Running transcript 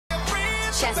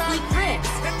Cheslie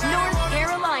Kryst, North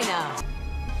Carolina.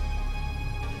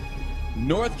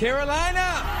 North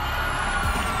Carolina.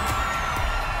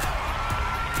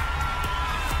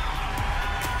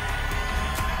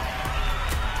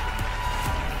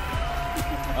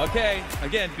 Okay,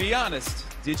 again, be honest.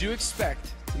 Did you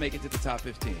expect to make it to the top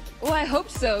 15? Well, I hope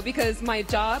so, because my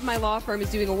job, my law firm,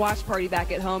 is doing a watch party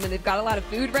back at home, and they've got a lot of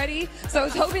food ready. So I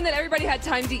was hoping that everybody had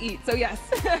time to eat. So yes.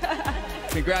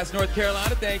 Congrats, North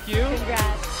Carolina. Thank you.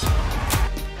 Congrats.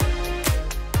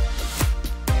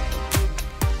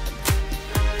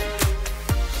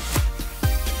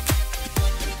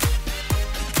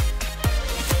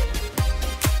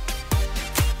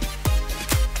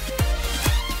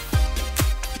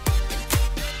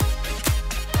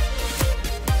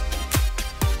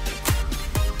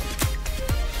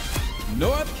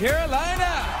 North Carolina.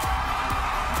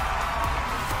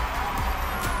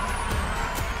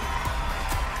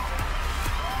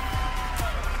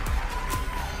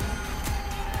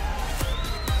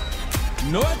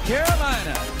 North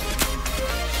Carolina.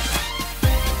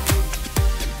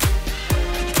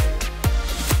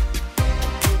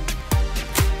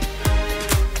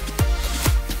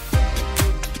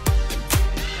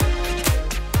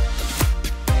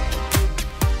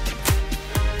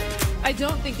 I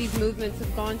don't think these movements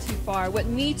have gone too far. What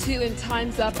Me Too and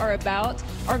Time's Up are about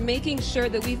are making sure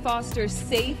that we foster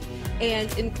safe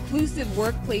and inclusive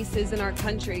workplaces in our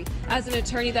country. As an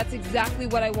attorney, that's exactly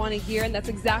what I want to hear, and that's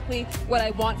exactly what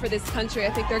I want for this country. I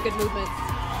think they're good movements.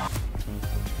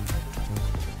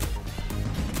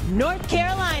 North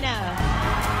Carolina.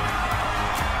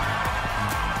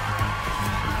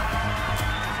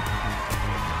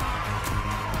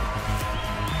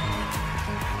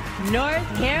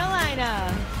 North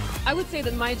Carolina. I would say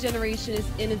that my generation is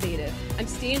innovative. I'm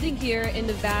standing here in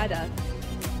Nevada,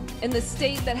 in the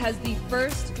state that has the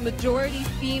first majority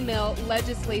female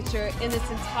legislature in this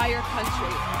entire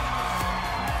country.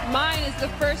 Mine is the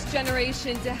first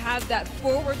generation to have that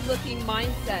forward-looking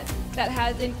mindset that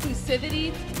has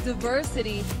inclusivity,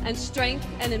 diversity, and strength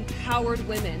and empowered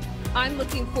women. I'm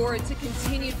looking forward to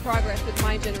continued progress with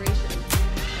my generation.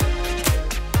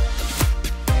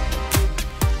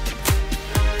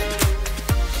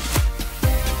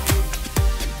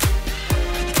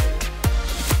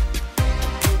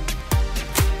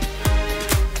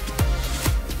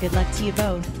 Good luck to you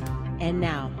both. And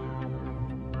now,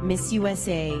 Miss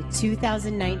USA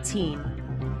 2019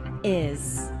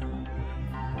 is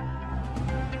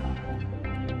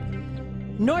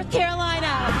North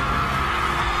Carolina.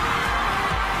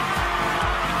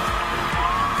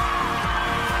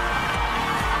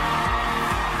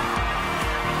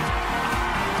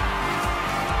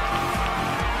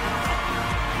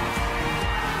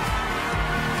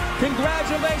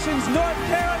 Congratulations, North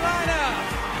Carolina.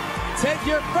 Take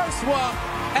your first walk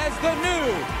as the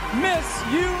new Miss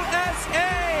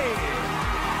USA.